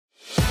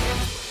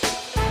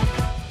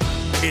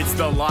It's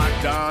the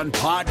Locked On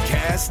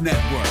Podcast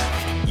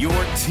Network, your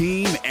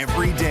team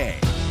every day.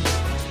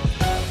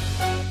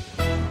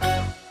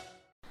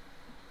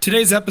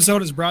 Today's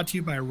episode is brought to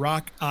you by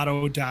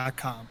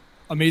RockAuto.com.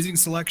 Amazing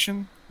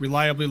selection,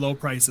 reliably low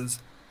prices,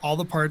 all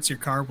the parts your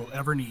car will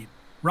ever need.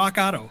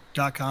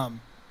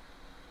 RockAuto.com.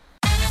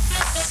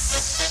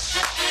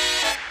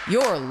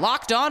 You're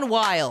Locked On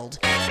Wild.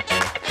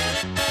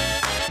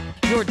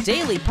 Your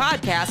daily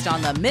podcast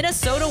on the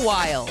Minnesota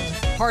Wild.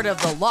 Part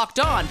of the Locked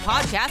On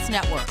Podcast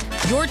Network.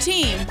 Your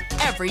team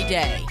every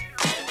day.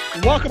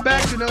 Welcome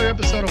back to another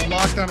episode of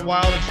Locked On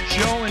Wild. It's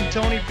Joe and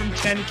Tony from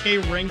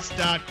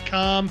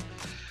 10krinks.com.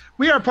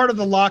 We are part of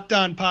the Locked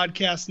On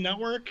Podcast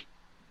Network.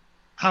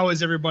 How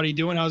is everybody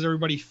doing? How's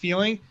everybody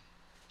feeling?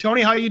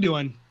 Tony, how you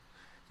doing?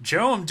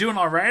 Joe, I'm doing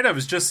all right. I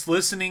was just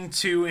listening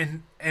to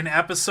an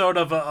episode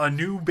of a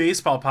new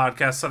baseball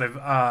podcast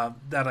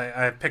that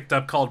I picked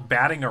up called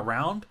Batting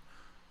Around.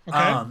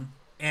 Okay.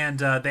 And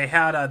they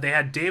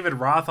had David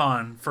Roth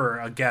on for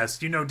a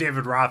guest. You know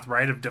David Roth,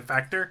 right? Of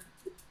Defector.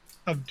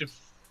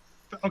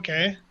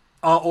 Okay.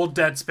 Old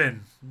Deadspin.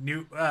 New.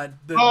 New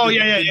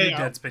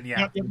Deadspin.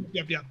 Yeah.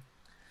 Yep.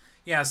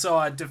 Yeah. So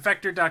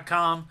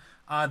Defector.com.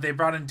 They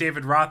brought in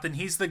David Roth, and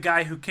he's the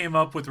guy who came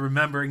up with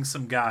Remembering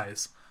Some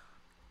Guys.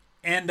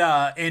 And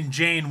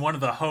Jane, one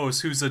of the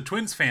hosts, who's a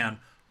Twins fan,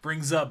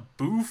 brings up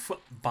Boof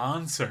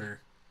Bonser.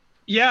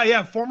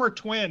 Yeah, former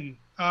Twin.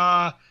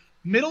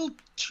 Middle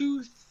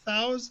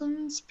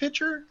 2000s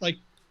pitcher, like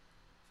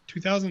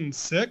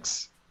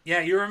 2006.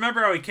 Yeah, you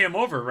remember how he came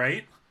over,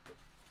 right?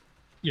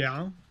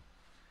 Yeah.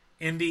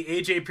 In the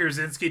AJ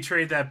Pierzynski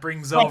trade that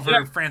brings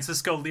over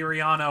Francisco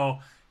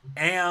Liriano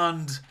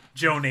and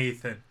Joe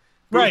Nathan.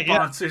 Boof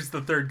Bonser's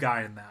the third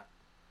guy in that.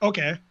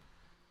 Okay.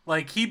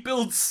 Like, he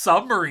builds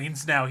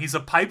submarines now. He's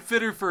a pipe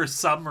fitter for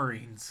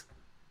submarines.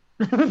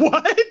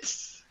 What?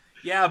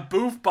 Yeah,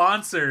 Boof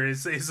Bonser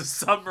is a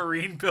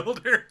submarine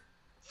builder.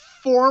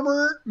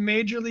 Former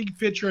Major League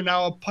pitcher,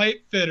 now a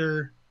pipe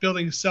fitter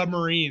building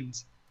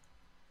submarines.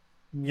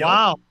 Yep.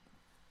 Wow.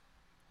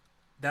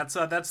 That's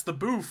the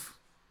Boof.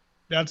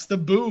 That's the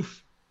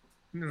Boof.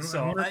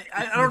 So,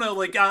 I don't know,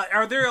 like,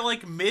 are there,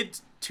 like,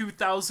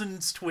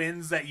 mid-2000s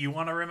Twins that you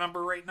want to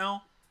remember right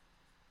now?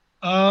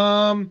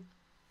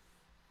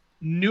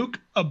 Nuke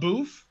a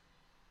Boof?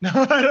 No,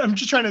 I'm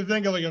just trying to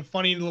think of like a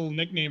funny little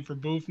nickname for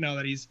Boof now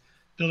that he's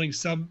building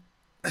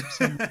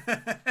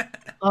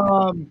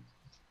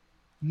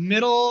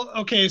middle.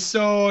 Okay,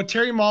 so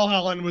Terry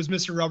Mulholland was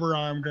Mr. Rubber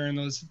Arm during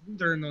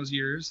those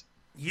years.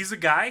 He's a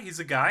guy. He's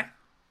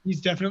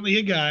definitely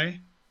a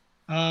guy.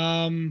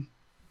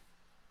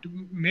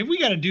 Maybe we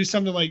got to do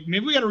something like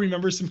maybe we got to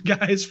remember some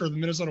guys for the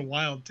Minnesota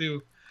Wild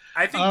too.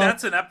 I think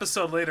that's an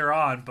episode later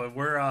on, but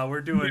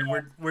we're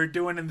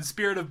doing in the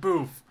spirit of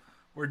Boof.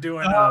 We're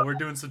doing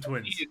some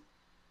Twins.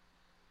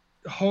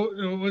 What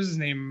was his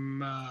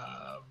name?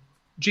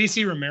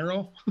 J.C.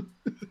 Romero.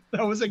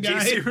 That was a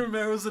guy. J.C.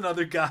 Romero's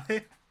another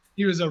guy.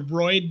 He was a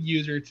roid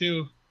user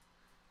too.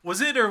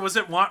 Was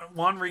it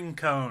Wandering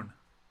Cone?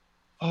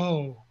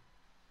 Oh.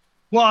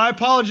 Well, I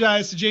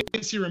apologize to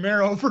J.C.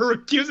 Romero for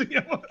accusing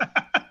him of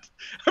that.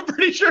 I'm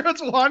pretty sure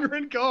it's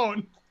Wandering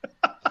Cone.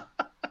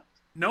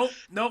 Nope.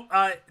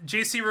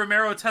 J.C.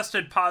 Romero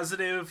tested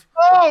positive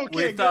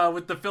with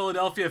the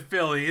Philadelphia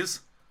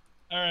Phillies.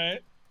 All right.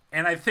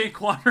 And I think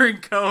Wandering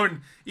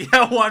Cone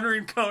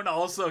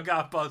also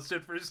got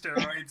busted for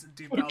steroids in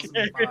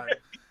 2005. Okay.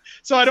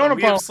 So I don't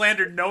we have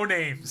slandered no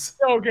names.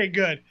 Okay,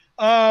 good.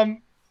 I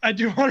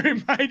do want to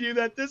remind you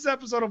that this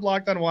episode of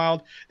Locked On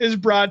Wild is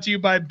brought to you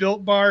by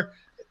Built Bar.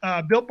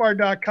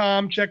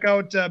 BuiltBar.com. Check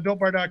out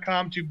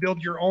BuiltBar.com to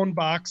build your own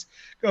box.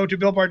 Go to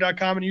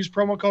BuiltBar.com and use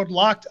promo code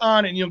Locked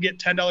On, and you'll get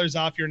 $10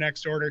 off your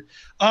next order.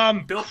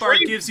 Built Bar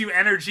gives you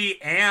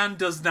energy and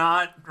does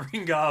not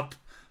ring up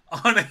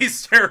on a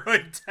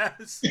steroid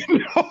test.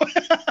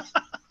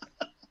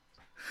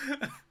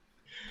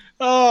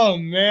 Oh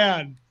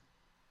man!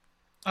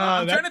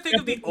 I'm trying to think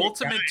of the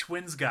ultimate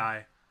Twins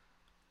guy,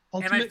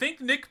 and I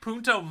think Nick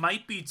Punto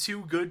might be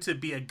too good to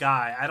be a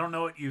guy. I don't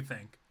know what you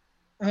think.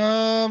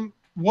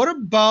 What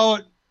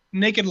about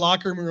naked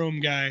locker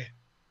room guy?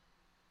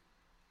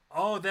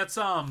 Oh, that's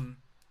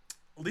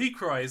Lee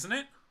Croy, isn't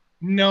it?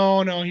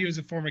 No, he was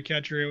a former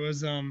catcher. It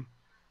was oh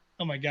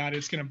my god,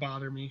 it's gonna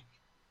bother me.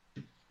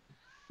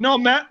 No,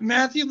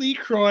 Matthew Lee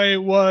Croy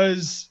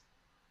wasn't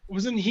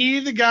he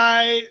the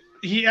guy?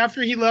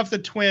 After he left the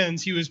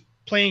Twins, he was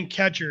playing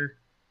catcher.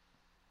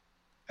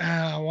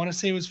 I want to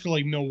say it was for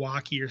like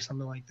Milwaukee or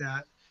something like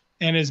that.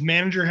 And his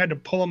manager had to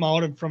pull him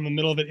out from the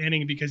middle of an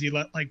inning because he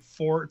let like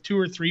 2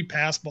 or 3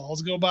 pass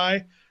balls go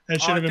by.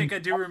 That should have been. I think I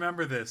do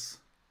remember this.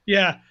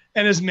 Yeah,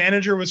 and his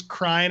manager was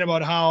crying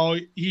about how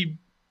he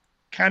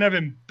kind of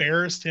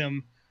embarrassed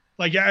him.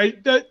 Like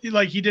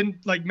he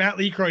didn't, like Matt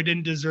Lee Croy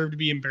didn't deserve to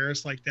be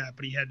embarrassed like that,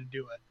 but he had to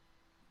do it.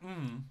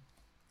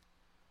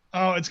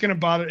 Oh, it's gonna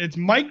bother. It's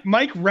Mike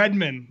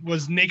Redman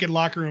was naked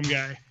locker room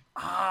guy.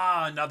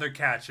 Ah, another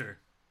catcher.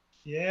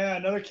 Yeah,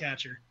 another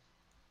catcher.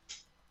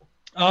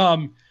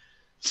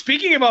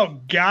 Speaking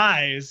about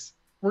guys,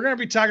 we're going to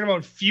be talking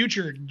about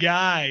future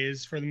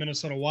guys for the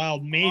Minnesota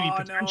Wild, maybe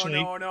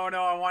potentially. No.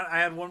 I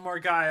had one more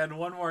guy. Okay.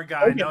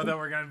 I know that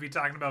we're going to be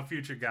talking about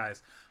future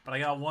guys, but I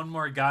got one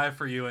more guy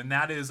for you, and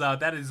that is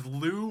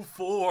Lou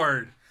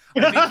Ford.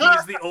 I think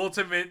he's the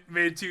ultimate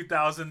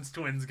mid-2000s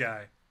Twins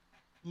guy.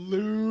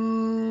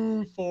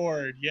 Lou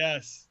Ford,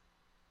 yes.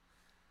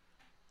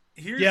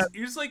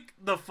 Here's like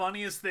the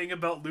funniest thing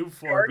about Lou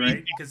Ford,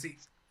 right? Because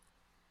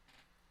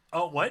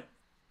Oh, what?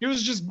 He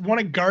was just one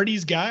of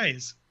Gardy's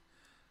guys.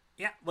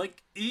 Yeah,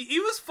 like he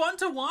was fun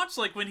to watch.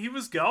 Like when he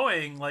was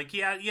going, like he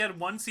had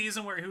one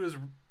season where he was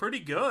pretty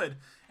good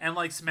and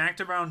like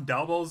smacked around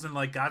doubles and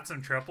like got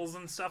some triples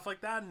and stuff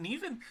like that. And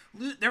even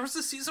there was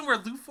a season where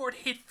Lou Ford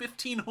hit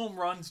 15 home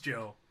runs,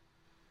 Joe.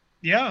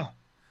 Yeah,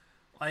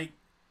 like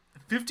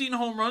 15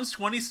 home runs,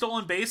 20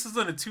 stolen bases,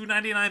 and a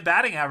 .299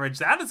 batting average.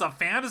 That's a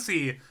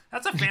fantasy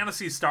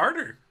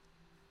starter.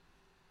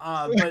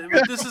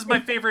 But this is my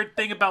favorite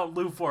thing about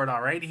Lou Ford.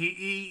 All right,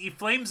 he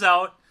flames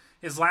out.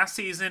 His last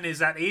season is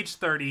at age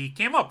 30. He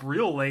came up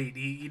real late.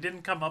 He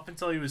didn't come up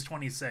until he was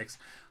 26.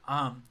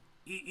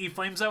 He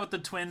flames out with the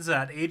Twins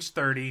at age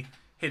 30,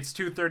 hits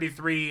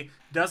 .233,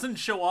 doesn't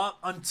show up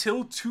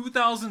until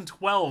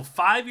 2012.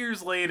 5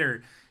 years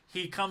later,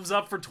 he comes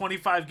up for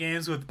 25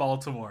 games with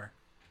Baltimore.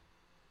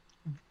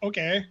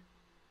 Okay.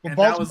 Well, and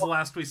that was the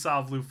last we saw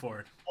of Lou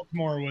Ford.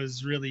 Baltimore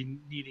was really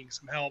needing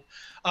some help.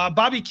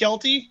 Bobby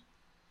Kelty.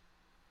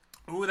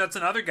 Ooh, that's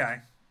another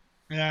guy.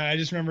 Yeah, I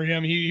just remember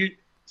him. He's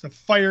a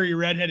fiery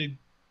redheaded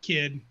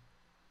kid.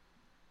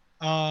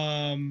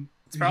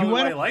 It's probably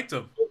why I liked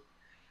him.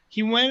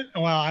 He went,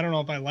 well, I don't know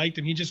if I liked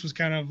him. He just was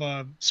kind of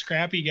a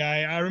scrappy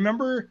guy. I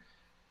remember,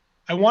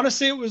 I want to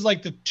say it was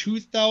like the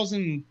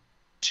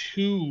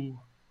 2002.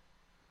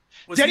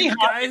 Was he the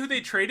guy who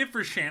they traded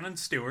for Shannon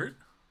Stewart?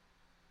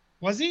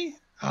 Was he?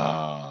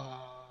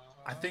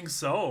 I think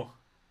so.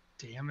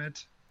 Damn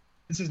it.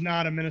 This is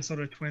not a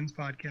Minnesota Twins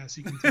podcast,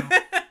 you can tell.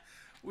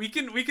 We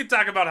can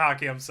talk about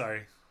hockey, I'm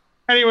sorry.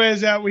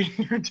 Anyways, we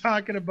were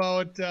talking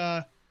about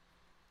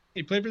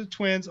he played for the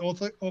Twins,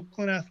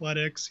 Oakland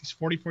Athletics. He's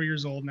 44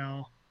 years old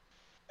now.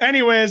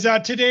 Anyways,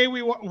 today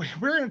we're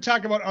going to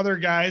talk about other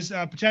guys,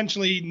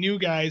 potentially new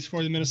guys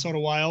for the Minnesota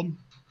Wild.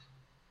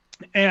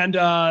 And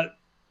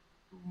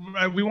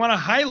we want to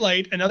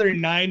highlight another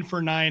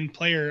 9-for-9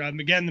 player.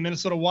 Again, the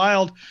Minnesota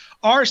Wild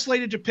are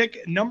slated to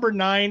pick number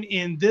 9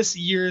 in this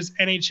year's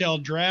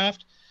NHL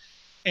draft.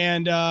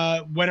 And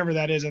whenever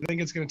that is, I think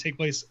it's going to take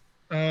place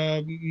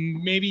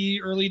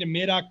maybe early to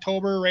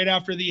mid-October, right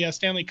after the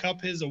Stanley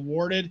Cup is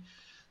awarded.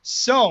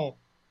 So,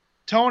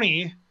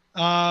 Tony,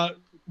 why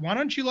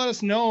don't you let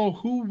us know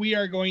who we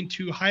are going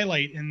to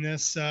highlight in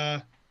this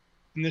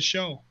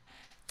show?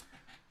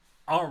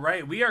 All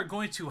right, we are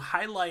going to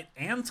highlight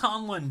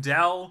Anton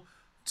Lundell,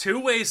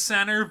 two-way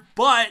center,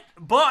 but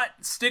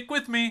stick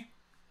with me,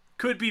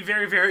 could be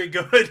very, very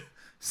good.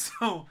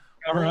 So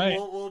all right.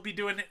 We'll be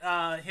doing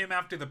him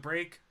after the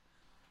break.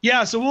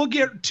 Yeah, so we'll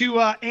get to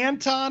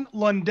Anton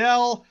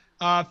Lundell,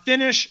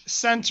 Finnish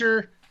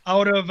center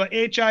out of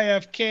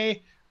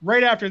HIFK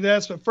right after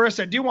this. But first,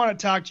 I do want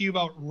to talk to you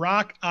about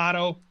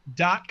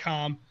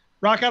RockAuto.com.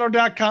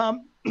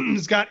 RockAuto.com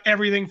has got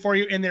everything for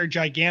you in their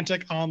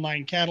gigantic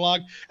online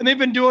catalog. And they've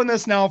been doing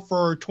this now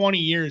for 20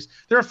 years.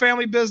 They're a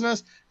family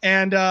business,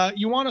 and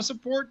you want to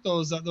support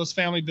those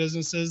family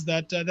businesses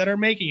that are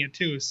making it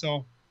too.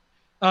 So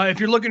if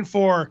you're looking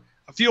for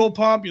a fuel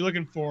pump, you're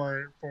looking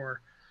for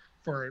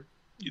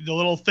the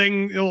little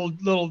thing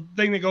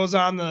that goes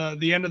on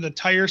the end of the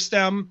tire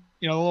stem,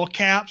 the little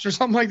caps or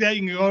something like that,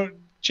 you can go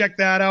check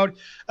that out.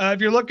 If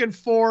you're looking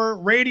for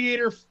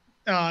radiator,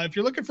 if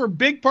you're looking for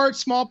big parts,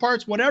 small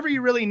parts, whatever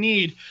you really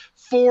need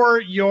for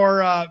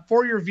your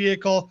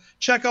vehicle,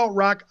 check out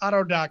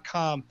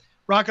rockauto.com.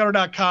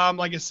 Rockauto.com,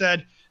 like I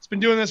said, it's been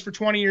doing this for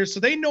 20 years, so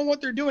they know what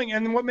they're doing.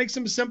 And what makes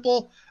them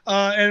simple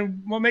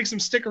and what makes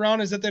them stick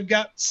around is that they've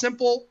got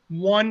simple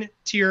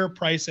one-tier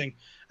pricing.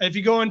 If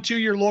you go into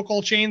your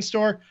local chain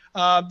store,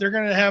 they're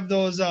going to have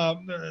those a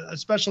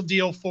special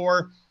deal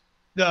for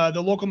the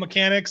local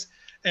mechanics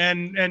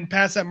and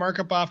pass that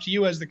markup off to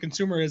you as the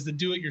consumer, as the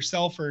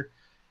do-it-yourselfer.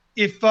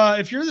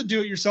 If you're the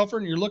do-it-yourselfer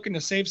and you're looking to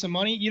save some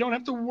money, you don't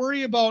have to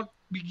worry about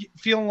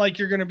feeling like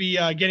you're going to be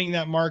getting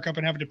that markup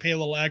and having to pay a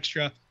little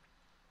extra.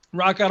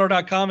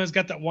 RockAuto.com has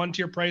got that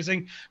one-tier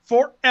pricing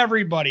for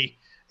everybody,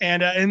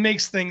 and it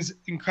makes things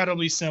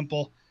incredibly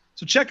simple.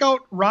 So check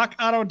out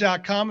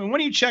rockauto.com. And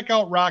when you check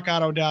out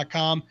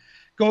rockauto.com,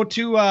 go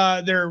to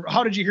their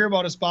How Did You Hear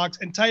About Us box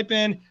and type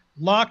in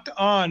Locked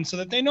On so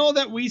that they know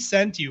that we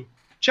sent you.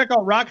 Check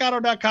out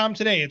rockauto.com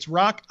today. It's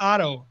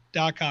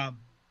rockauto.com.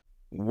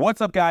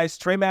 What's up, guys?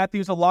 Trey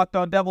Matthews of Locked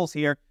On Devils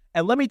here.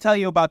 And let me tell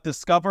you about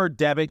Discover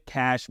Debit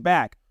Cash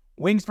Back.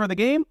 Wings for the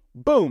game?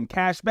 Boom,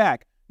 cash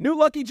back. New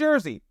lucky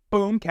jersey?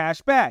 Boom,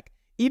 cash back.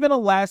 Even a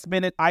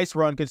last-minute ice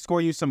run could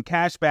score you some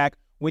cash back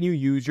when you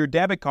use your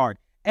debit card.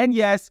 And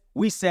yes,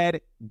 we said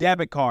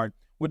debit card.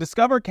 With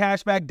Discover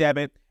Cashback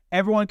Debit,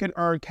 everyone can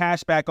earn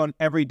cash back on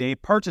everyday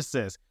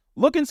purchases.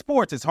 Look, in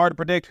sports, it's hard to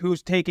predict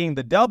who's taking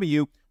the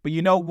W, but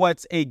you know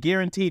what's a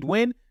guaranteed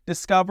win?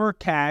 Discover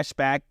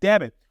Cashback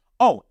Debit.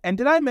 Oh, and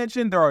did I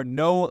mention there are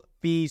no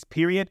fees,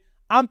 period?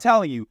 I'm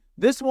telling you,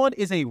 this one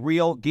is a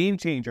real game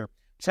changer.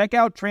 Check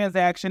out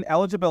transaction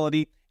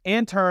eligibility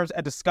and terms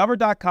at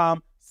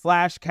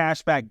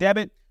discover.com/cashback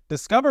debit.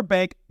 Discover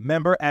Bank,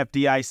 member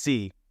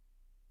FDIC.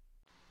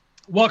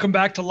 Welcome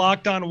back to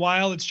Locked On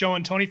Wild. It's Joe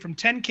and Tony from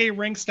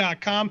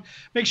 10krinks.com.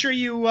 Make sure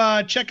you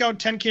check out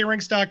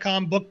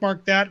 10krinks.com,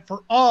 bookmark that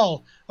for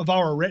all of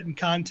our written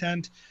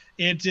content.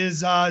 It is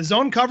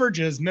zone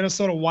coverages,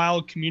 Minnesota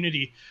Wild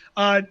community.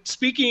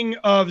 Speaking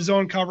of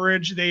zone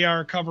coverage, they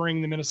are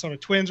covering the Minnesota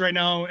Twins right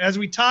now. As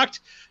we talked,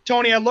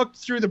 Tony, I looked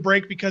through the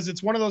break because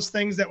it's one of those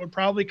things that would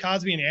probably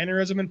cause me an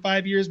aneurysm in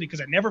 5 years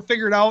because I never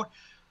figured out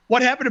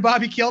what happened to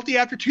Bobby Kelty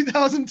after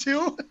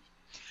 2002.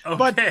 Okay.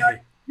 But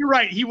you're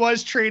right. He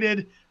was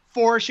traded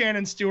for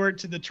Shannon Stewart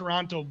to the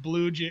Toronto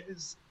Blue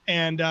Jays.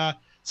 And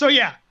so,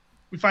 yeah,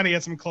 we finally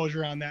got some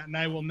closure on that. And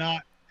I will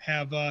not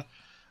have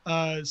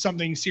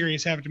something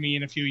serious happen to me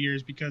in a few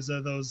years because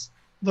of those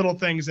little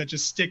things that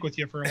just stick with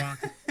you for a while.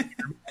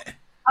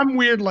 I'm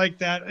weird like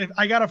that.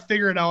 I got to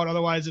figure it out.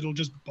 Otherwise, it'll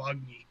just bug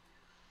me.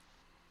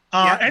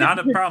 Not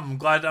a problem.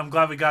 I'm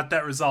glad we got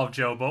that resolved,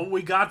 Joe. But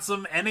we got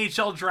some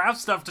NHL draft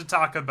stuff to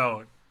talk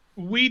about.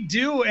 We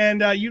do.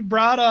 And you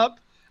brought up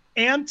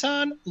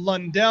Anton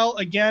Lundell.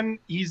 Again,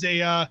 he's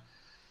a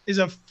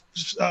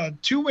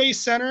two-way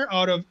center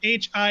out of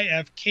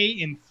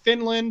HIFK in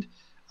Finland.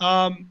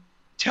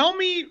 Tell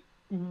me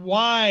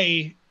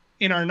why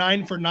in our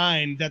 9 for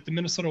 9 that the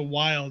Minnesota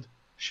Wild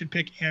should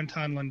pick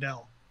Anton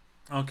Lundell.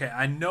 Okay,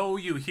 I know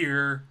you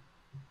hear,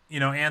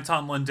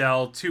 Anton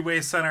Lundell,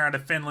 two-way center out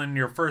of Finland.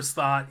 Your first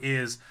thought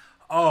is,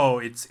 oh,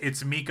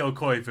 it's Mikko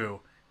Koivu.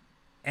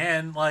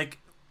 And,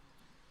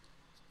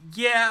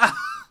 yeah,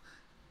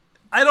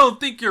 I don't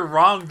think you're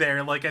wrong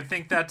there. I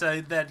think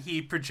that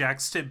he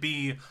projects to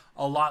be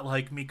a lot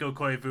like Mikko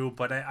Koivu,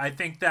 but I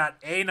think that,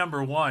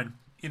 number one,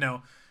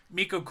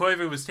 Mikko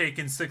Koivu was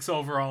taken 6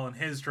 overall in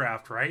his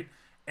draft, right?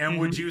 And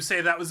would you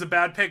say that was a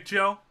bad pick,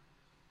 Joe?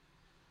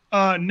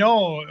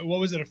 No. What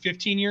was it, a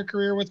 15-year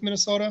career with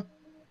Minnesota?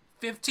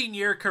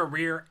 15-year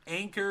career,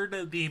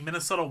 anchored the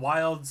Minnesota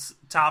Wild's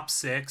top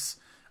 6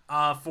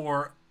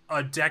 for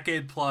a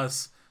decade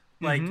plus.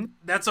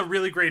 That's a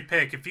really great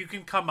pick. If you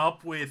can come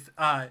up with,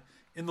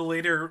 in the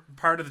later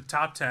part of the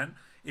top 10,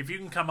 if you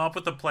can come up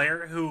with a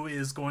player who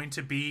is going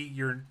to be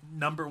your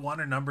number 1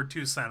 or number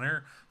 2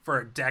 center for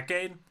a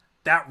decade,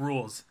 that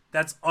rules.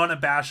 That's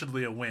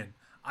unabashedly a win.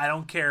 I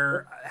don't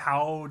care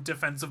how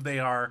defensive they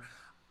are.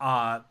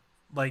 That's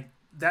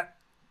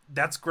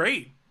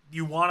great.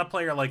 You want a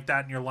player like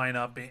that in your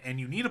lineup, and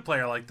you need a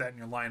player like that in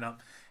your lineup.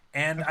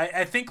 And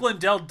I think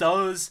Lundell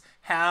does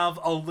have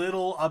a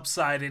little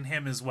upside in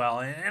him as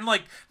well. And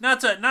not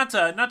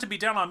to be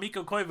down on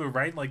Mikko Koivu,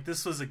 right?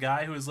 This was a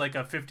guy who was a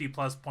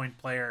 50-plus point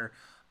player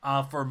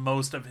for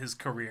most of his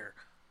career.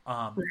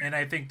 And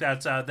I think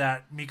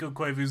that Mikko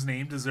Koivu's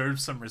name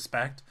deserves some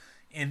respect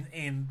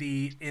in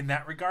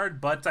that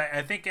regard. But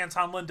I think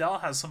Anton Lundell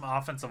has some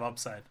offensive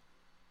upside.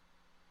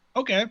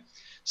 Okay,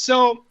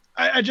 so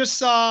I just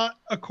saw,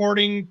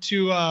 according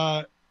to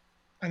I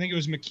think it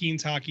was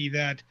McKean's Hockey,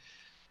 that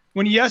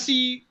when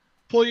Jesse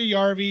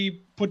Puljujärvi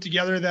put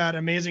together that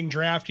amazing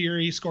draft year,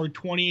 he scored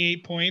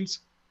 28 points.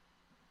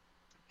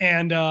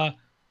 And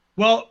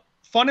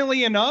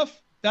funnily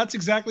enough, that's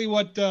exactly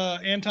what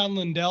Anton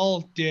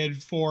Lundell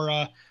did for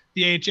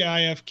the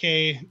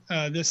HIFK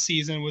this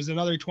season, was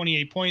another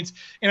 28 points.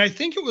 And I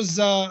think it was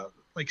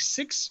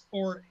 6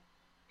 or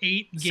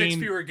 8 games. 6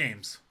 fewer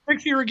games.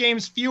 6 fewer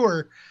games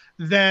fewer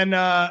than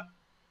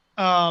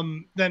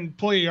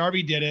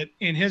Puljujärvi did it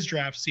in his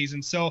draft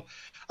season. So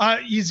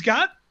he's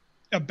got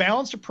a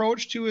balanced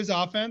approach to his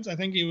offense. I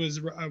think he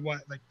was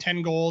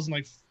 10 goals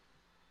and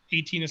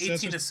 18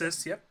 assists. 18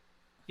 assists, yep.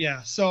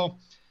 Yeah. So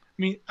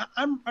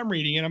I'm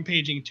reading it. I'm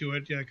paging to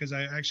it because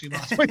I actually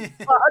lost my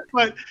spot,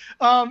 but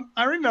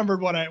I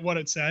remembered what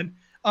it said.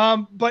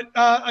 But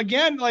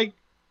again,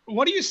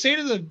 what do you say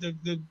to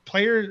the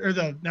players,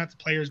 or not the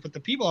players, but the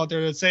people out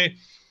there that say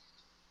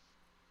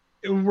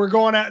we're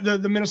going at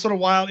the Minnesota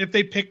Wild, if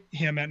they pick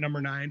him at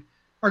number 9,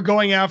 are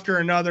going after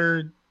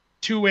another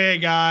two-way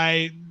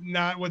guy,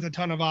 not with a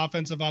ton of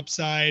offensive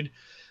upside,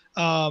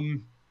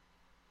 that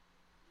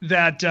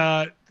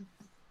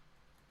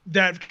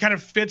kind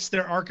of fits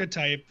their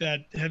archetype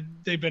that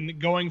they've been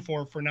going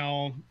for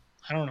now,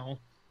 I don't know,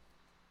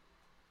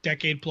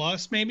 decade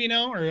plus maybe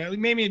now, or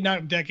maybe not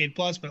a decade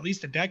plus, but at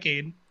least a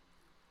decade.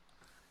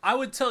 I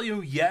would tell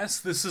you, yes,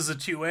 this is a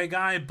two-way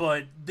guy,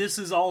 but this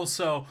is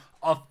also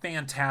a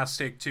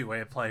fantastic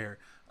two-way player.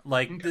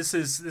 This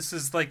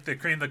is like the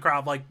cream of the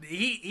crop.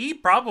 He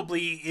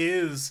probably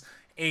is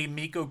a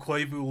Mikko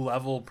Koivu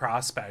level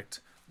prospect.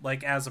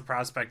 As a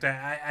prospect,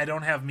 I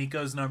don't have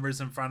Mikko's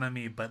numbers in front of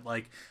me, but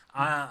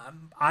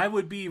I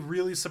would be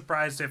really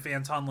surprised if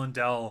Anton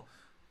Lundell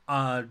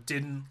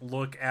didn't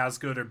look as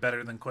good or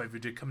better than Koivu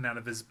did coming out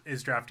of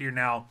his draft year.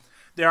 Now,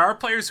 there are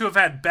players who have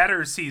had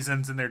better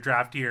seasons in their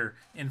draft year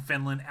in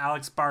Finland.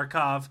 Sasha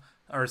Barkov,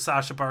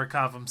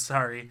 I'm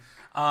sorry.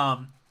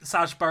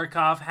 Sasha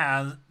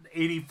Barkov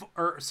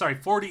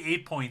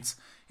 48 points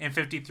in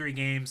 53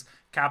 games.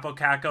 Capo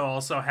Caco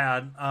also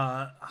had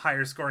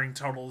higher scoring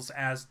totals,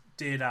 as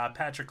did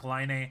Patrick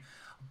Laine.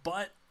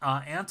 But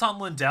Anton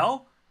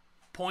Lundell,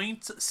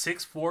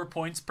 0.64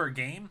 points per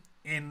game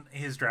in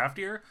his draft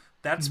year.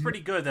 That's pretty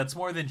good. That's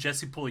more than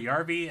Jesse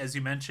Puljujarvi, as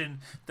you mentioned.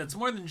 That's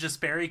more than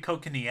just Barry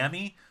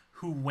Kokaniemi,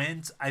 who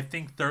went, I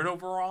think, 3rd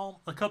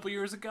overall a couple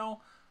years ago.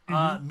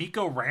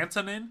 Mikko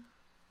Rantanen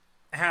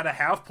had a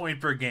half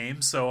point per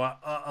game, so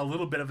a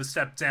little bit of a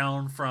step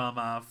down from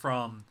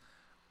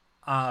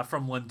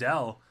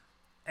Lundell.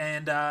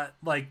 And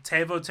like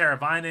Teuvo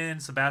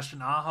Teravainen,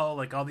 Sebastian Aho,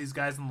 like all these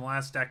guys in the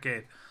last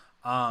decade,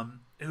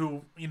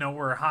 who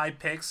were high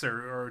picks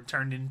or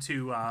turned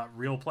into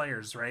real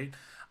players, right?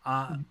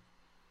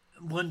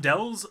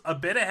 Lundell's a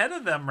bit ahead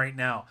of them right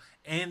now,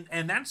 and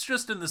that's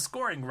just in the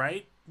scoring,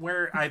 right?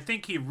 Where I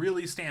think he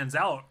really stands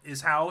out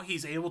is how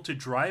he's able to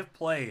drive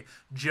play,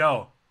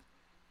 Joe,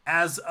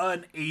 as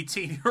an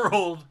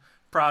 18-year-old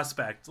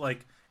prospect,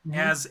 like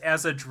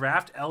as a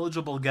draft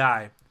eligible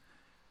guy.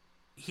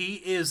 He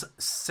is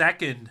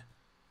second,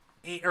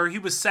 or he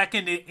was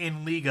second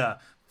in Liga,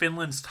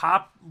 Finland's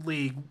top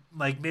league,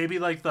 like maybe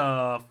like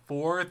the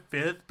 4th,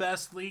 5th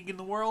best league in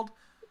the world.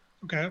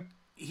 Okay.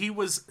 He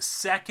was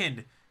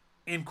second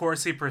in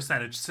Corsi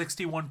percentage,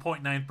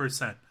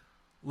 61.9%.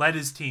 Led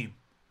his team.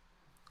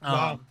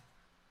 Wow.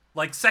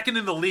 Like second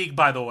in the league,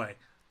 by the way.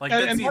 Like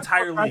that's the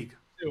entire league.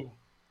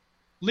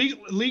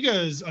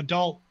 Liga is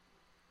adult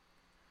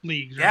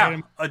leagues, right?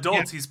 Yeah,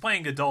 adults. Yeah. He's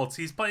playing adults.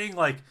 He's playing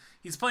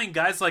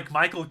guys like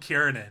Michael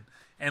Kiernan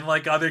and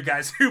like other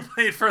guys who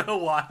played for the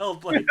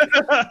Wild. Like,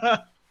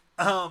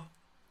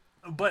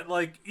 but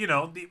like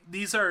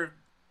these are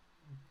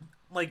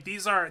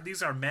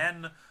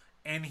men,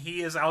 and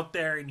he is out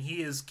there and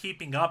he is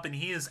keeping up and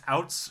he is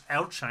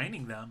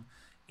outshining them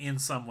in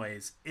some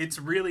ways. It's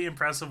really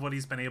impressive what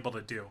he's been able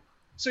to do.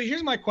 So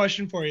here's my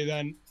question for you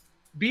then.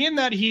 Being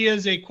that he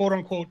is a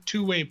quote-unquote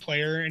two-way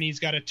player and he's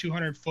got a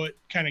 200-foot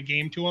kind of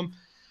game to him,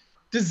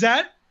 does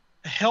that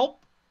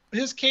help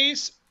his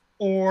case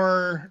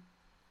or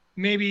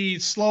maybe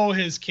slow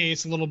his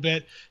case a little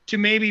bit to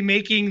maybe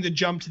making the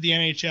jump to the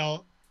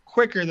NHL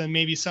quicker than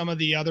maybe some of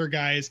the other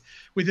guys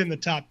within the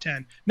top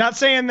 10? Not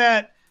saying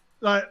that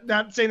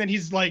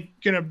he's like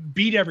going to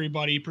beat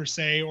everybody per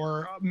se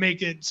or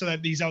make it so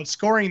that he's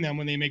outscoring them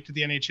when they make to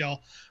the NHL,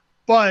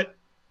 but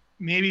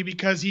maybe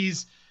because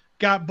he's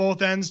got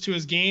both ends to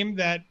his game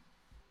that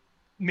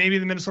maybe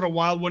the Minnesota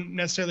Wild wouldn't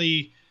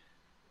necessarily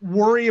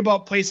worry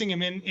about placing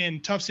him in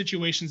tough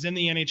situations in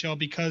the NHL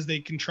because they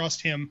can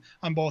trust him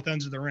on both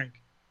ends of the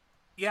rink.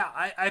 Yeah,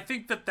 I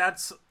think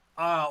that's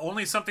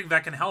only something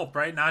that can help,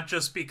 right? Not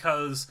just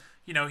because,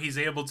 he's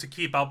able to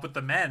keep up with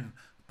the men,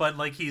 but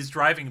like he's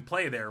driving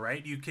play there,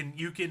 right? You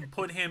can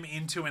put him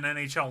into an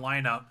NHL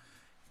lineup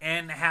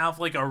and have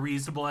like a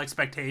reasonable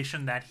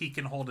expectation that he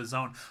can hold his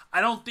own. I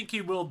don't think he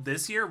will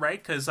this year,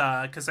 right? Because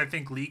I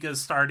think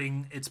Liga's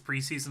starting its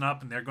preseason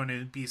up, and they're going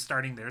to be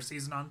starting their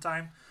season on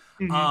time.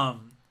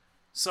 Mm-hmm.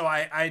 So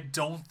I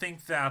don't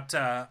think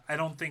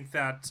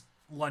that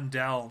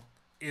Lundell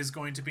is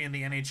going to be in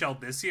the NHL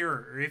this year,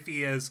 or if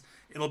he is,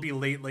 it'll be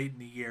late in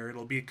the year.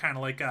 It'll be kind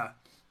of like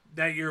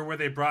that year where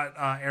they brought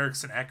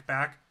Eriksson Ek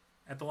back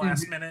at the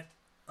last minute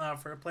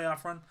for a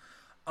playoff run.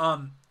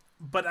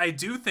 But I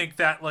do think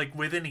that like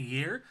within a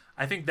year,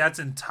 I think that's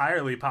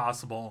entirely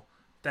possible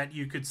that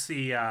you could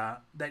see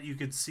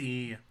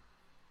Anton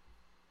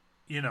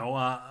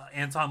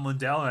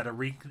Lundell at a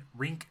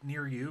rink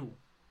near you.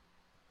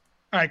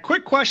 All right,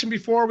 quick question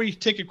before we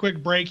take a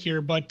quick break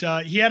here, but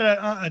he had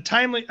an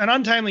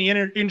untimely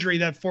injury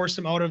that forced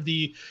him out of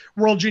the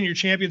World Junior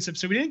Championship,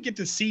 so we didn't get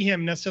to see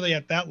him necessarily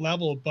at that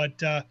level,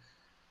 but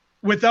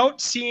without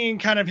seeing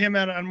kind of him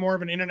on more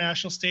of an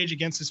international stage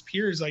against his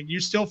peers, like you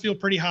still feel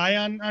pretty high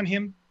on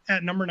him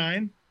at number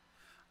 9?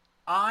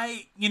 I'm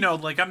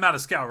not a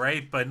scout,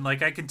 right? But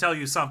like I can tell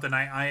you something.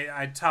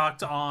 I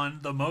talked on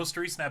the most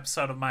recent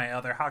episode of my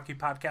other hockey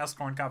podcast,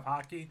 Corn Cup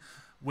Hockey,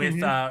 with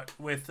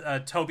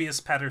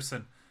Tobias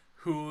Pettersson,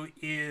 who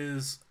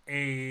is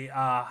a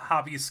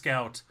hobby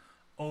scout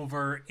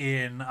over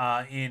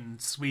in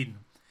Sweden,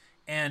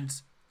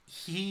 and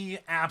he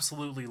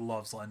absolutely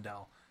loves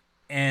Lundell.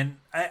 And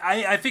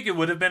I think it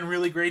would have been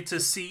really great to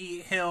see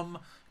him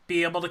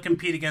be able to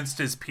compete against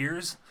his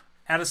peers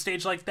at a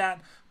stage like that.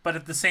 But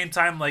at the same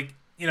time, like,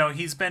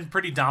 he's been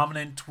pretty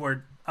dominant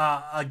toward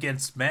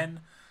against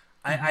men.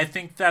 I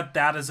think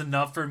that is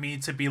enough for me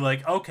to be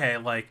like, okay,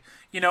 like,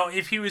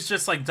 if he was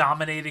just like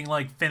dominating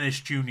like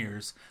Finnish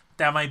juniors,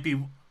 that might be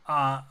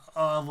a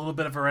little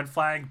bit of a red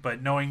flag.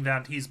 But knowing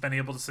that he's been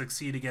able to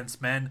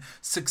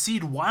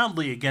succeed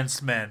wildly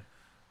against men,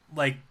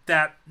 like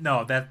that,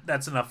 no,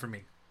 that's enough for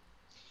me.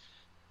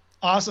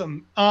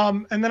 Awesome.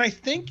 And then I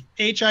think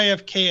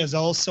HIFK is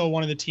also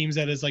one of the teams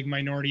that is like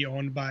minority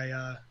owned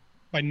by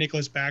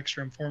Nicholas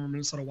Backstrom, former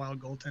Minnesota Wild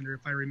goaltender,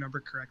 if I remember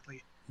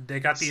correctly. They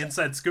got the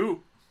inside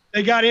scoop.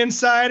 They got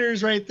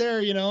insiders right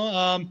there,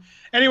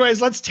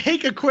 Anyways, let's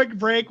take a quick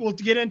break. We'll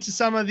get into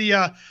some of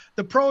the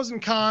pros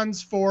and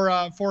cons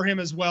for him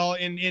as well,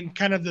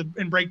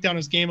 and break down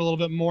his game a little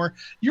bit more.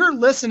 You're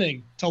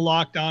listening to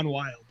Locked On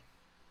Wild.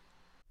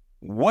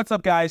 What's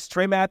up, guys?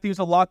 Trey Matthews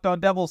of Locked On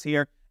Devils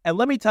here, and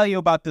let me tell you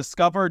about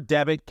Discover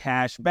Debit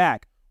Cash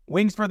Back.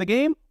 Wings for the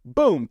game?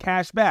 Boom,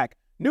 cash back.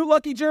 New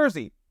lucky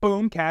jersey?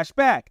 Boom, cash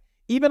back.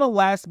 Even a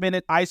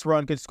last-minute ice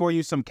run could score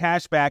you some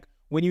cash back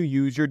when you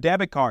use your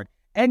debit card.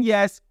 And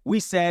yes, we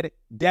said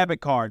debit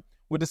card.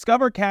 With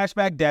Discover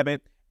Cashback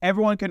Debit,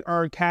 everyone can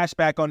earn cash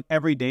back on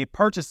everyday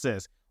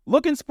purchases.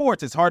 Look, in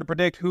sports, it's hard to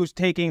predict who's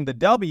taking the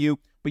W,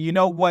 but you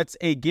know what's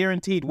a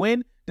guaranteed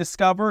win?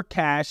 Discover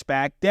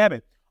Cashback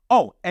Debit.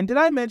 Oh, and did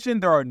I mention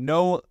there are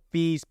no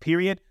fees,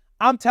 period?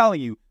 I'm telling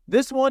you,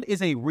 this one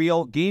is a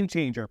real game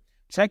changer.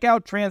 Check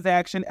out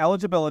transaction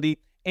eligibility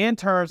and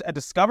terms at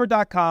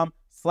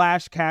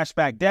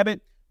discover.com/cashbackdebit.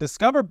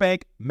 Discover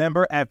Bank,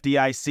 member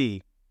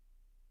FDIC.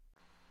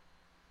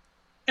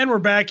 And we're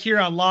back here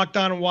on Locked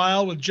On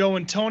Wild with Joe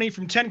and Tony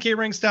from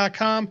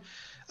 10krinks.com.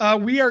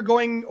 We are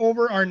going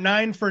over our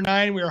 9 for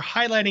 9. We are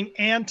highlighting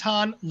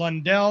Anton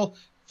Lundell,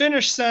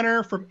 Finnish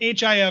center from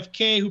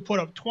HIFK, who put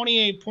up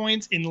 28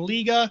 points in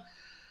Liga.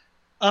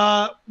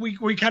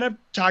 We kind of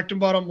talked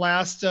about him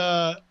last,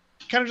 kind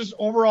of just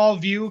overall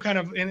view kind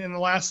of in the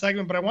last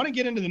segment, but I want to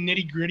get into the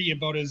nitty gritty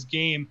about his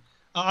game.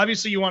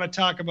 Obviously, you want to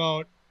talk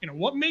about,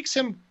 what makes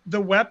him the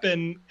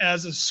weapon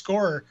as a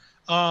scorer.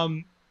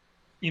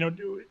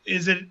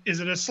 Is it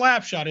a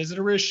slap shot? Is it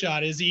a wrist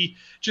shot? Is he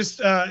just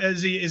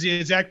is he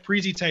a Zach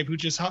Parise type who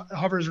just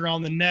hovers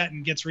around the net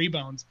and gets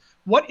rebounds?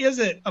 What is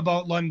it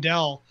about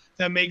Lundell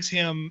that makes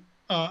him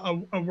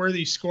a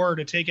worthy scorer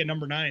to take at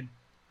number 9?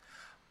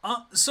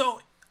 So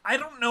I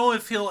don't know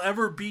if he'll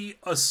ever be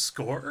a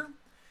scorer.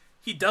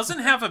 He doesn't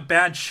have a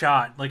bad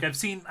shot. Like I've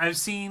seen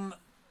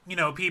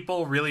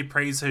people really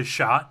praise his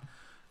shot.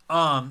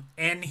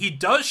 And he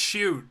does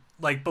shoot,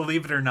 like,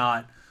 believe it or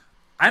not.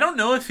 I don't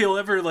know if he'll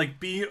ever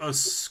be a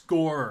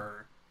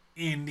scorer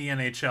in the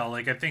NHL.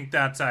 Like I think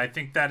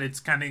that it's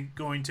kind of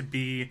going to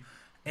be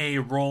a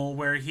role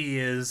where he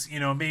is,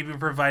 maybe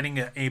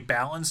providing a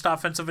balanced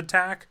offensive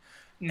attack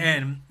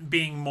and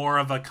being more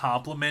of a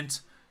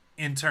complement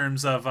in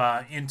terms of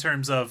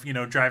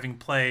driving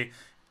play,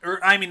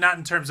 or I mean not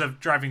in terms of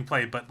driving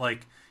play, but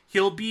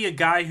he'll be a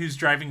guy who's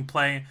driving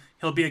play.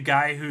 He'll be a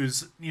guy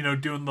who's,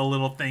 doing the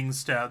little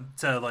things to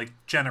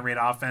generate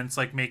offense,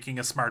 like making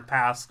a smart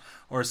pass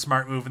or a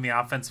smart move in the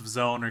offensive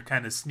zone or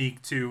kind of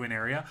sneak to an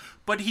area.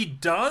 But he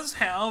does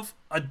have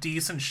a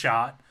decent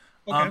shot.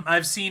 Okay.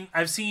 I've seen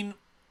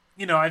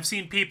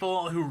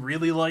people who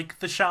really like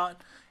the shot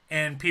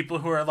and people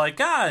who are like,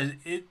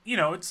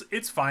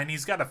 it's fine.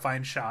 He's got a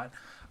fine shot.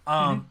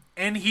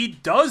 And he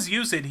does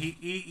use it.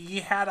 He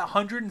had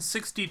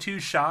 162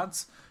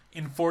 shots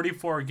in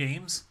 44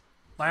 games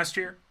last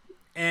year.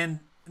 And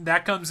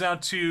that comes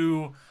out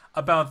to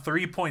about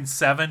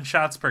 3.7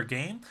 shots per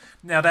game.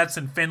 Now that's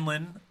in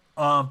Finland,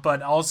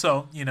 but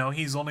also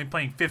he's only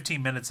playing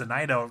 15 minutes a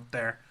night out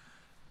there.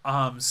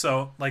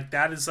 So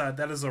that is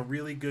a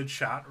really good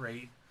shot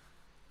rate.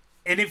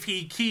 And if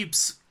he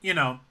keeps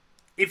that,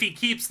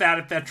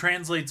 if that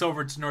translates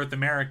over to North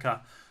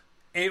America,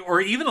 or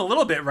even a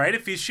little bit, right?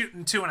 If he's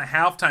shooting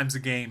 2.5 times a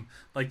game,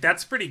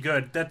 that's pretty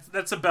good.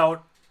 That's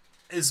about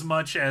as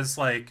much as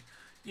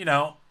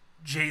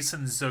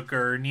Jason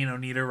Zucker, Nino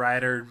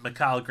Niederreiter,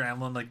 Mikhail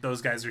Granlund,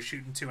 those guys are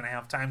shooting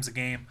 2.5 times a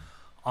game.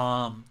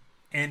 And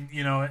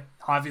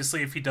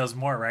obviously if he does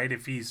more, right?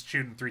 If he's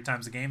shooting 3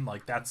 times a game,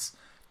 that's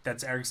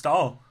Eric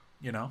Stahl,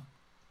 Yeah.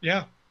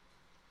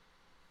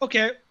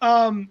 Okay.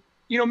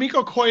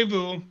 Mikko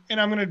Koivu,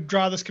 and I'm going to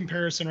draw this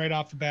comparison right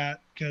off the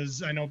bat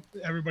because I know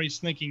everybody's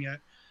thinking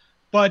it.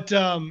 But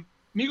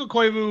Mikko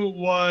Koivu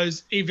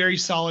was a very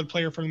solid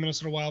player for the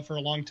Minnesota Wild for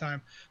a long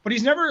time. But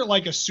he's never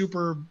a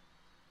super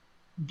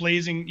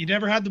blazing. He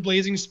never had the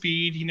blazing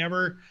speed. He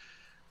never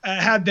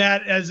had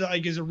that as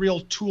a real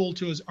tool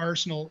to his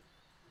arsenal.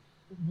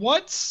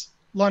 What's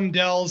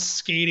Lundell's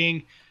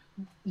skating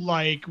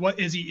like? What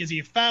is he? Is he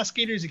a fast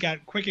skater? Has he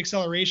got quick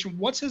acceleration?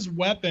 What's his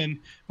weapon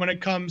when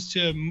it comes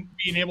to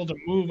being able to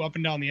move up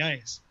and down the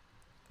ice?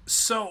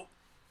 So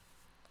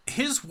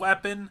his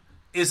weapon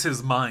is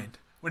his mind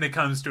when it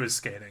comes to his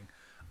skating.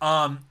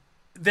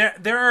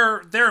 There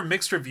are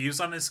mixed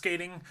reviews on his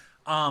skating.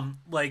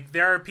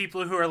 There are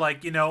people who are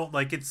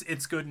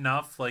it's good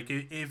enough.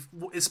 If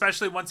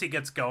especially once he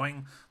gets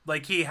going,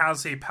 he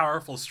has a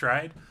powerful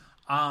stride.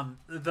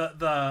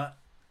 The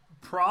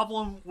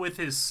problem with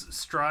his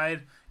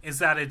stride is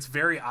that it's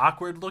very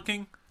awkward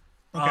looking.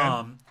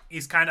 Okay.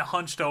 He's kind of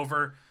hunched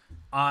over.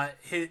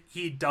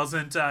 He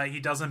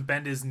doesn't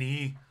bend his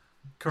knee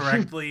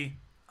correctly.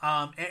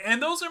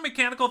 And those are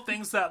mechanical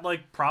things that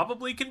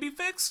probably can be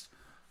fixed.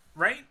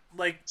 Right?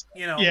 I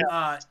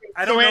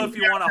don't know if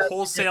you want to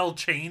wholesale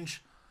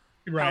change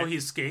how he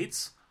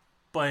skates,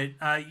 but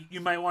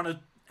you might want to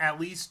at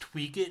least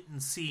tweak it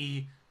and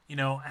see,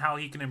 how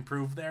he can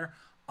improve there.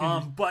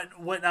 But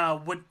what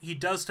he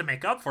does to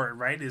make up for it,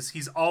 right, is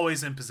he's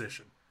always in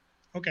position.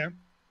 Okay.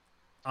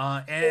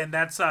 And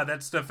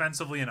that's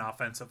defensively and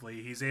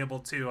offensively. He's able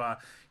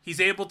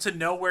to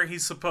know where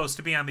he's supposed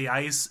to be on the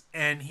ice,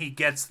 and he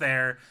gets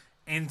there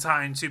in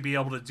time to be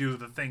able to do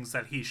the things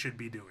that he should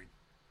be doing.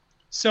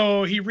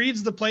 So he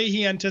reads the play,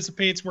 he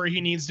anticipates where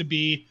he needs to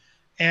be,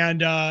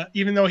 and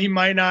even though he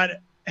might not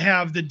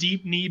have the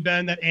deep knee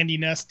bend that Andy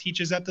Ness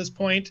teaches at this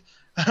point,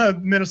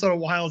 Minnesota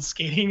Wild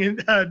skating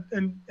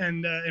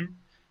and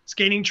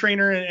skating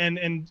trainer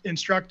and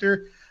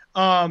instructor,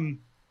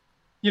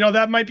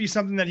 that might be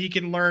something that he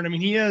can learn. I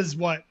mean, he is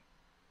what?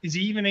 Is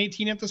he even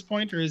 18 at this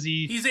point, or is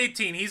he? He's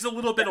 18. He's a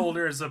little bit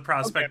older as a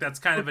prospect. Okay. That's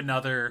kind of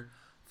another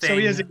thing. So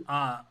he is.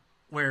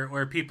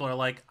 Where people are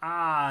like,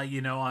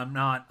 I'm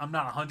not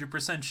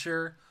 100%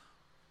 sure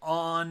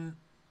on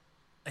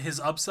his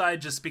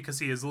upside just because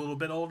he is a little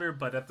bit older,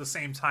 but at the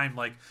same time,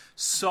 like,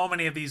 so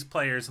many of these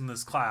players in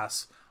this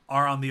class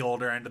are on the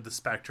older end of the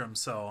spectrum,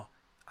 so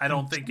I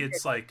don't think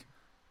it's like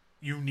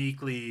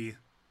uniquely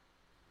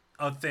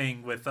a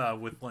thing with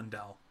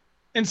Lundell.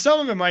 And some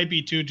of it might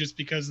be too just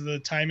because of the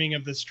timing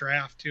of this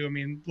draft too. I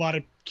mean, a lot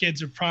of kids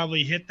have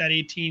probably hit that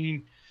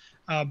 18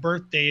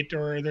 birth date,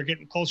 or they're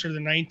getting closer to the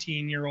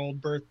 19-year-old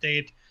birth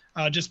date,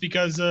 just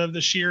because of the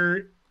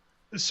sheer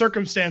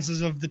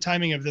circumstances of the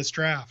timing of this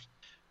draft.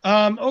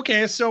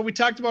 Okay, so we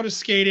talked about his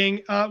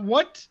skating.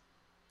 What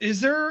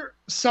is there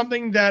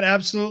something that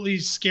absolutely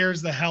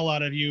scares the hell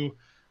out of you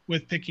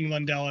with picking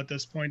Lundell at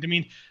this point? I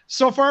mean,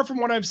 so far from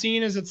what I've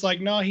seen is it's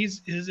like, no,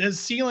 his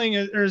ceiling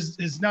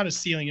is not his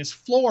ceiling. His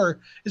floor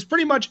is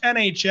pretty much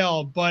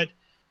NHL, but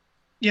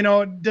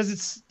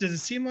does it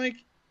seem like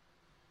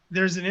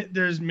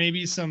there's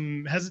maybe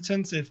some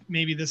hesitance if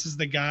maybe this is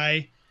the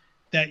guy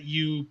that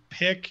you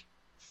pick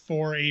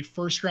for a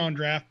first round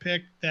draft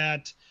pick,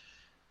 that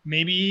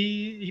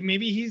maybe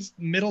he's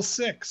middle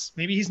six,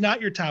 maybe he's not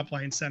your top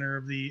line center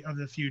of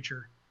the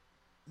future?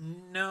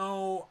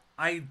 No,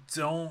 I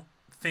don't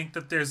think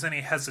that there's any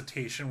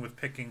hesitation with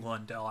picking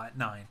Lundell at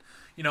 9.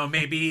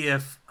 Maybe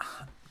if,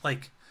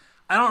 like,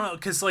 I don't know,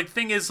 because, like,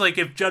 thing is, like,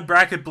 if Judd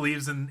Brackett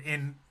believes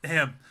in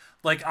him,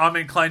 like, I'm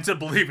inclined to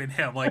believe in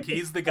him. Like,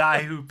 he's the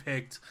guy who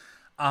picked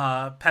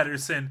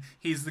Pettersson.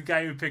 He's the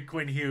guy who picked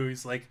Quinn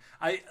Hughes. Like,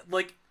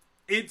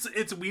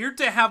 it's weird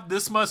to have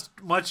this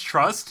much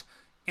trust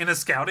in a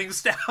scouting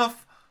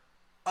staff.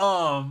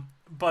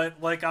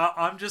 But, like,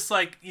 I'm just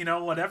like,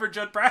 whatever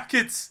Judd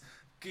Brackett's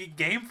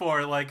game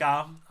for, like,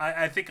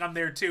 I think I'm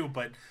there too.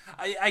 But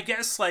I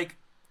guess, like,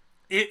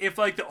 if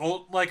like the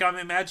old, like, I'm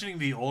imagining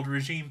the old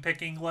regime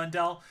picking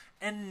Lundell,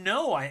 and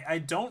no, I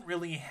don't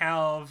really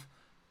have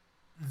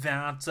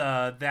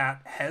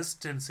that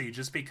hesitancy,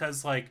 just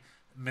because, like,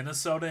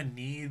 Minnesota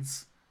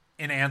needs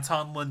an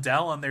Anton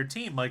Lundell on their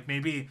team. Like,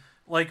 maybe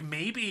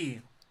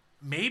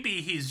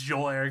he's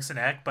Joel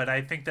Eriksson-Ek, but I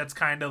think that's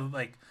kind of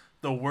like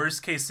the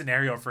worst case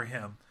scenario for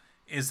him,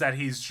 is that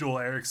he's Joel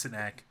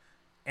Eriksson-Ek.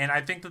 And I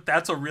think that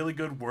that's a really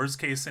good worst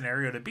case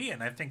scenario to be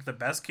in. I think the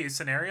best case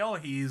scenario,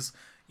 he's,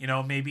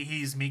 maybe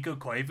he's Mikko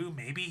Koivu.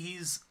 Maybe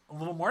he's a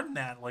little more than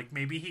that. Like,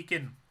 maybe he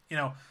can,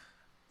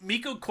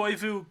 Mikko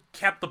Koivu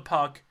kept the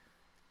puck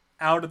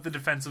out of the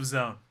defensive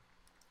zone,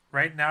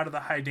 right, and out of the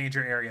high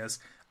danger areas.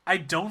 I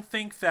don't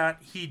think that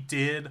he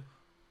did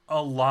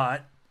a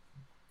lot,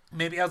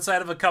 maybe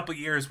outside of a couple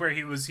years where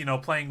he was,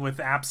 playing with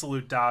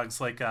absolute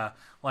dogs like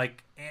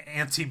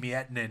Antti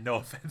Miettinen. No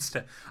offense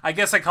to, I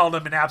guess I called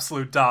him an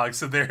absolute dog,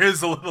 so there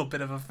is a little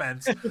bit of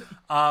offense.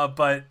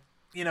 But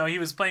he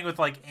was playing with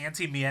like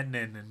Antti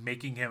Miettinen and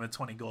making him a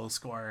 20-goal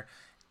scorer.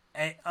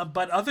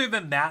 But other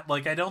than that,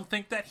 like, I don't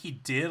think that he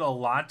did a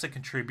lot to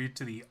contribute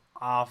to the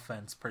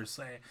offense per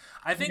se.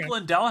 I think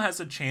Lundell has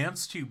a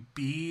chance to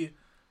be,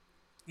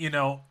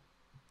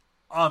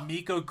 a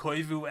Mikko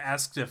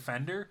Koivu-esque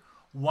defender,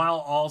 while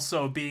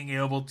also being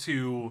able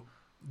to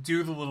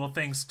do the little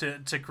things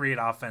to create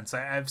offense.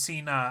 I've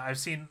seen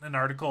an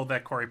article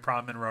that Corey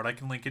Pronman wrote. I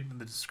can link it in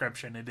the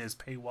description. It is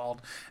paywalled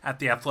at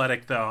The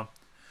Athletic, though,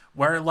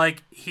 where,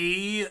 like,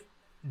 he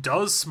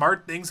does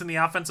smart things in the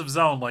offensive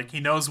zone. Like, he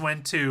knows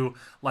when to,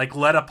 like,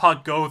 let a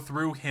puck go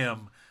through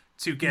him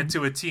to get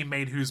to a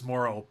teammate who's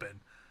more open.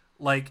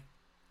 Like,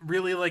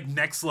 really, like,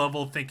 next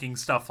level thinking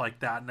stuff like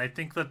that. And I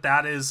think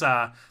that is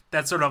that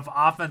sort of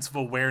offensive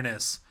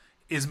awareness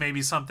is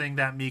maybe something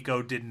that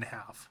Mikko didn't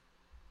have.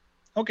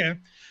 Okay.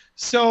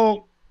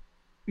 So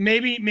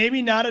maybe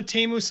not a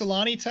Teemu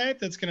Selanne type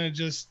that's going to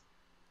just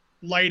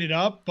light it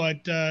up,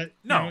 but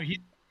no,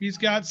 he's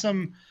got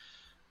some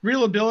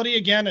real ability.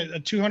 Again, a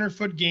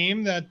 200-foot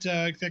game that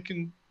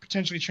can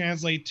potentially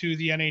translate to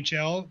the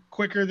NHL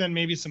quicker than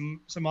maybe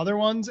some other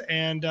ones.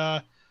 And,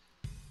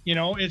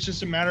 it's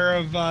just a matter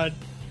of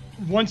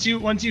once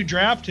you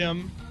draft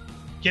him,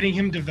 getting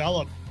him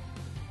developed.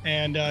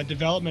 And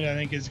development, I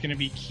think, is going to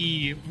be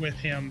key with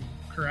him,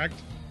 correct?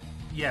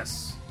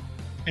 Yes.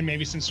 And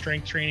maybe some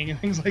strength training and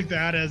things like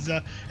that, as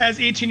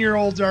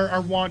 18-year-olds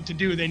are wont to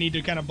do. They need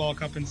to kind of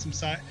bulk up in some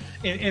size,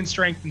 in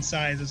strength and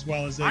size, as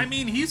well as. I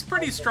mean, he's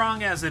pretty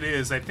strong as it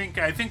is. I think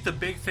the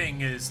big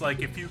thing is, like,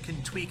 if you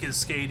can tweak his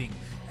skating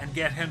and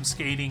get him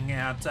skating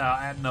at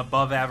an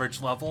above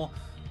average level,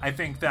 I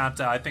think that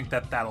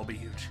that'll be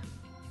huge.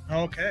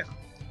 Okay.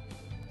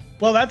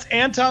 Well, that's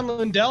Anton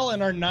Lundell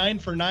and our 9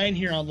 for 9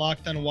 here on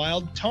Locked On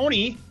Wild.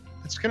 Tony,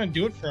 that's going to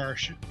do it for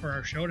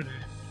our show today.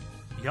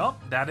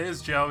 Yup, that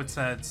is, Joe.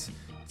 It's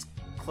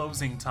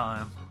closing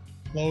time.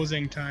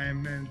 Closing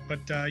time. But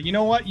you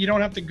know what? You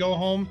don't have to go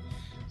home,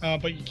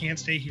 but you can't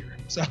stay here.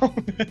 So,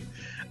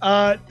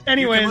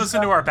 anyways. You can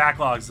listen to our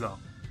backlogs, though.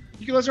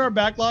 You can listen to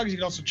our backlogs. You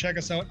can also check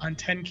us out on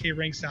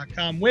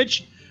 10kranks.com,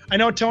 which I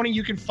know, Tony,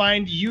 you can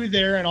find you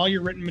there and all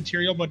your written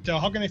material, but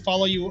how can they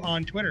follow you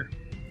on Twitter?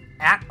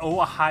 At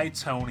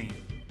OahiTony.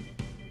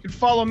 You can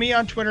follow me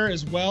on Twitter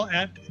as well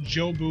at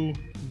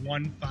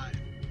Jobu15.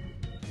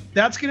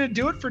 That's going to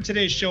do it for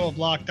today's show of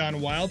Locked On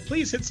Wild.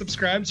 Please hit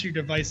subscribe so your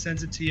device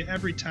sends it to you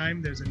every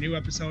time there's a new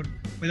episode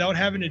without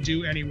having to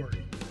do any work.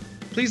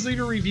 Please leave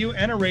a review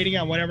and a rating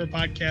on whatever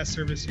podcast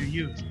service you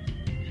use.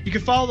 You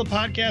can follow the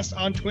podcast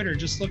on Twitter.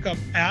 Just look up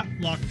at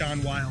Locked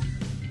On Wild.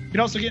 You can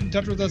also get in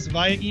touch with us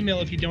via email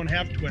if you don't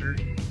have Twitter.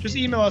 Just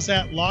email us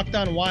at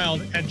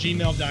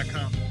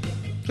lockedonwild@gmail.com.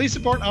 Please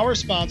support our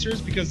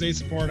sponsors because they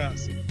support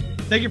us.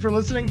 Thank you for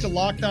listening to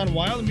Locked On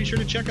Wild, and be sure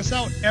to check us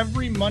out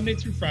every Monday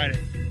through Friday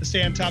to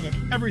stay on top of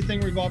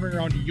everything revolving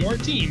around your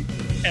team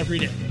every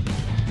day.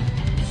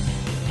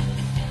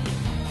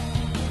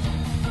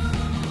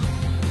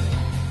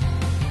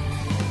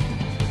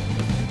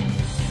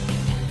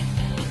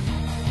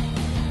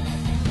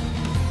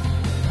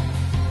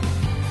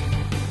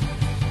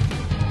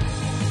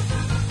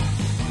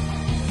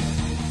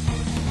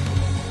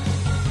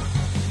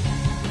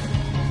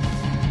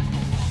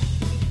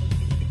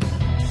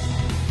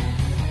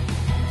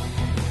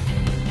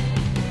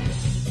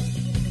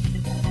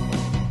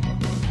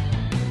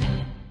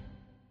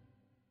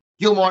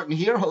 Gil Martin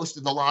here, host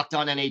of the Locked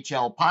On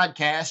NHL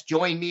podcast.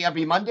 Join me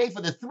every Monday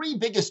for the 3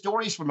 biggest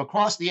stories from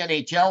across the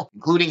NHL,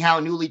 including how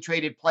newly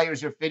traded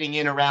players are fitting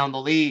in around the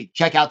league.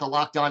 Check out the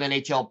Locked On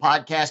NHL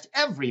podcast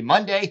every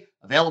Monday,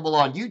 available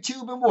on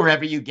YouTube and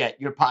wherever you get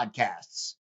your podcasts.